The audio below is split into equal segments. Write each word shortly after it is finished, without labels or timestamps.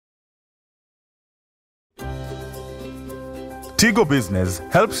Tigo Business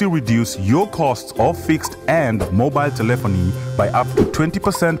helps you reduce your costs of fixed and mobile telephony by up to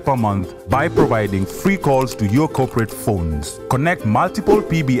 20% per month by providing free calls to your corporate phones. Connect multiple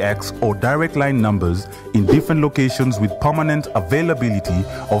PBX or direct line numbers in different locations with permanent availability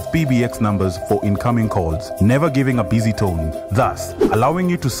of PBX numbers for incoming calls, never giving a busy tone, thus allowing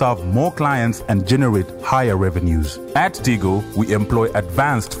you to serve more clients and generate higher revenues. At Tigo, we employ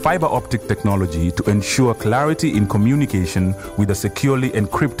advanced fiber optic technology to ensure clarity in communication with a securely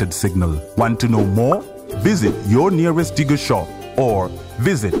encrypted signal. Want to know more? Visit your nearest Tigo shop or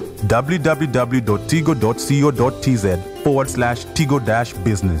visit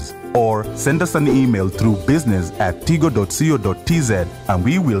www.tigo.co.tz/Tigo-business or send us an email through business@tigo.co.tz and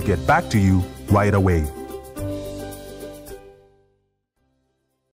we will get back to you right away.